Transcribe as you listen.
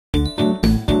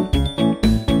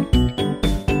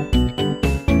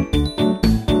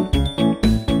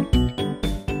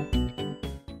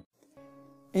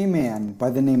by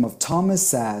the name of Thomas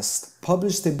Sast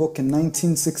published a book in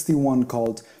 1961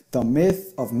 called The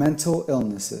Myth of Mental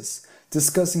Illnesses,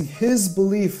 discussing his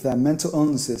belief that mental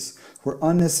illnesses were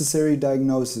unnecessary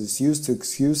diagnoses used to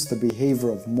excuse the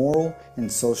behavior of moral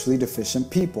and socially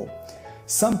deficient people.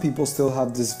 Some people still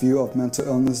have this view of mental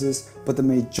illnesses, but the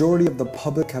majority of the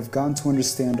public have gotten to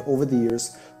understand over the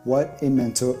years what a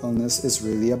mental illness is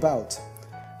really about.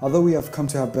 Although we have come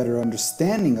to have better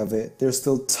understanding of it, there's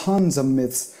still tons of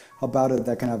myths about it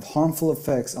that can have harmful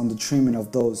effects on the treatment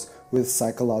of those with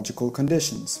psychological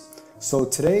conditions. So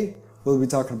today, we'll be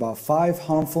talking about 5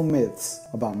 harmful myths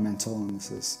about mental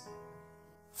illnesses.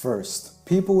 First,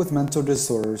 people with mental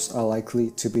disorders are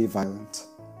likely to be violent.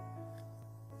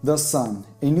 The Sun,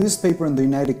 a newspaper in the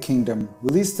United Kingdom,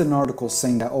 released an article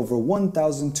saying that over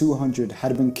 1,200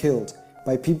 had been killed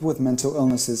by people with mental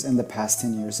illnesses in the past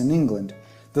 10 years in England.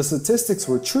 The statistics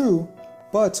were true,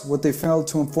 but what they failed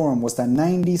to inform was that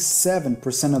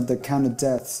 97% of the counted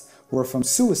deaths were from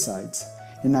suicides.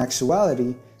 In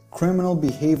actuality, criminal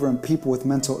behavior in people with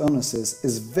mental illnesses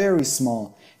is very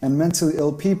small, and mentally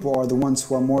ill people are the ones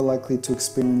who are more likely to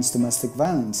experience domestic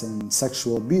violence and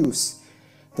sexual abuse.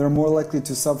 They're more likely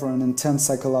to suffer an intense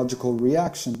psychological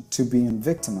reaction to being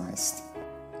victimized.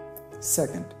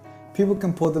 Second, people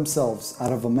can pull themselves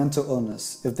out of a mental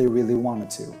illness if they really wanted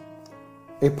to.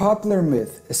 A popular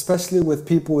myth, especially with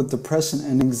people with depression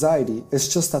and anxiety,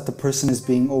 is just that the person is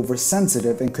being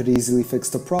oversensitive and could easily fix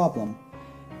the problem.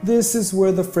 This is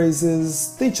where the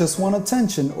phrases, "they just want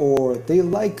attention" or "they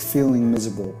like feeling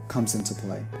miserable" comes into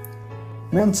play.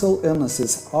 Mental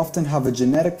illnesses often have a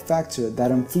genetic factor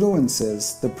that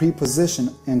influences the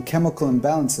preposition and chemical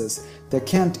imbalances that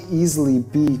can't easily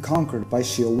be conquered by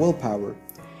sheer willpower.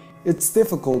 It's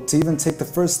difficult to even take the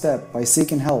first step by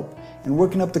seeking help and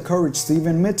working up the courage to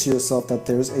even admit to yourself that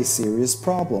there's a serious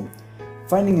problem.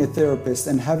 Finding a therapist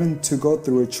and having to go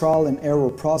through a trial and error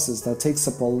process that takes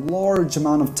up a large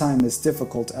amount of time is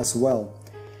difficult as well.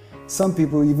 Some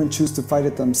people even choose to fight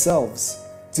it themselves.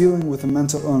 Dealing with a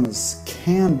mental illness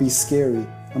can be scary,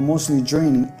 emotionally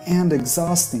draining, and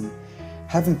exhausting.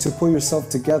 Having to pull yourself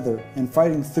together and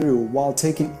fighting through while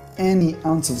taking any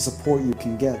ounce of support you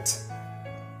can get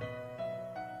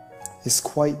is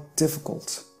quite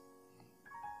difficult.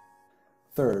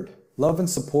 Third, love and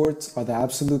support are the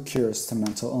absolute cures to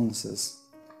mental illnesses.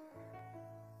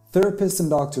 Therapists and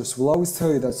doctors will always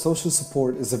tell you that social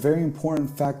support is a very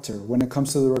important factor when it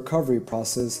comes to the recovery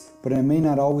process, but it may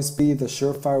not always be the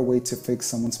surefire way to fix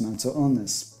someone's mental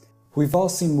illness. We've all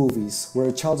seen movies where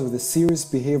a child with a serious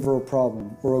behavioral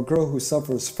problem or a girl who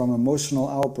suffers from emotional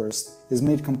outbursts is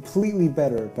made completely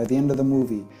better by the end of the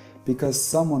movie because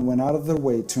someone went out of their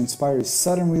way to inspire a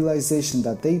sudden realization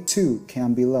that they too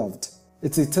can be loved.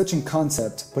 It's a touching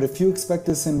concept, but if you expect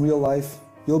this in real life,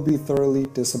 you'll be thoroughly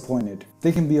disappointed.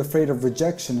 They can be afraid of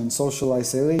rejection and social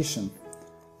isolation.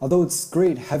 Although it's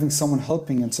great having someone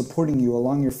helping and supporting you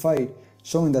along your fight,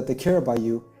 showing that they care about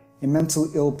you, a mentally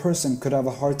ill person could have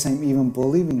a hard time even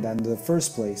believing that in the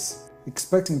first place.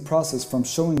 Expecting the process from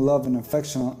showing love and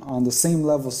affection on the same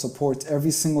level of support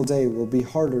every single day will be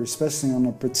harder, especially on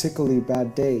a particularly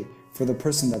bad day for the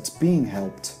person that's being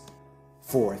helped.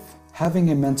 Fourth, having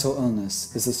a mental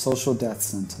illness is a social death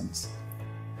sentence.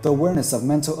 The awareness of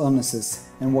mental illnesses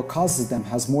and what causes them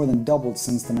has more than doubled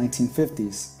since the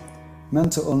 1950s.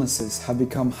 Mental illnesses have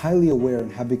become highly aware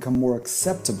and have become more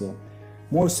acceptable,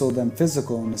 more so than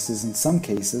physical illnesses in some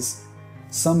cases.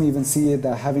 Some even see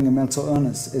that having a mental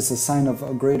illness is a sign of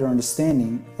a greater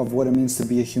understanding of what it means to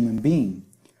be a human being.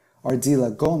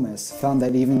 Ardila Gomez found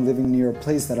that even living near a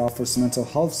place that offers mental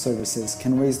health services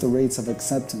can raise the rates of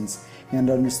acceptance and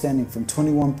understanding from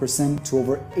 21% to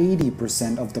over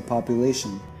 80% of the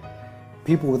population.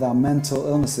 People without mental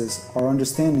illnesses are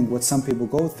understanding what some people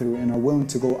go through and are willing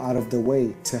to go out of their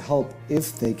way to help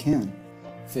if they can.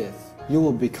 Fifth, you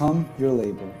will become your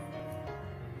label.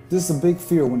 This is a big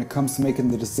fear when it comes to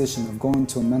making the decision of going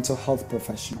to a mental health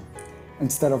professional.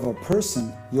 Instead of a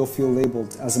person, you'll feel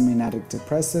labeled as a manic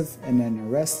depressive, an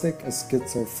anorexic, a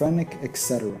schizophrenic,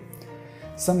 etc.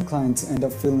 Some clients end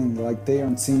up feeling like they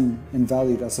aren't seen and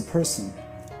valued as a person.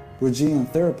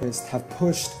 Bridgian therapists have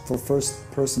pushed for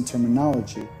first-person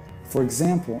terminology. For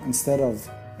example, instead of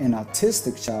an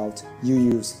autistic child, you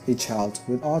use a child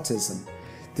with autism.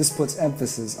 This puts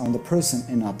emphasis on the person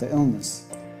and not the illness.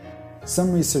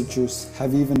 Some researchers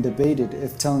have even debated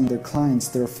if telling their clients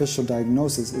their official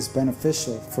diagnosis is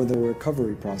beneficial for their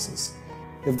recovery process.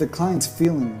 If the client's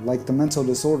feeling like the mental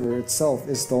disorder itself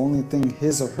is the only thing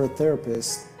his or her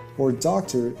therapist or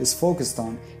doctor is focused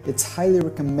on, it's highly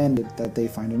recommended that they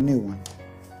find a new one.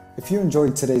 If you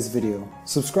enjoyed today's video,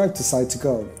 subscribe to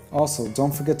Side2Go. Also,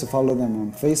 don't forget to follow them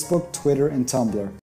on Facebook, Twitter, and Tumblr.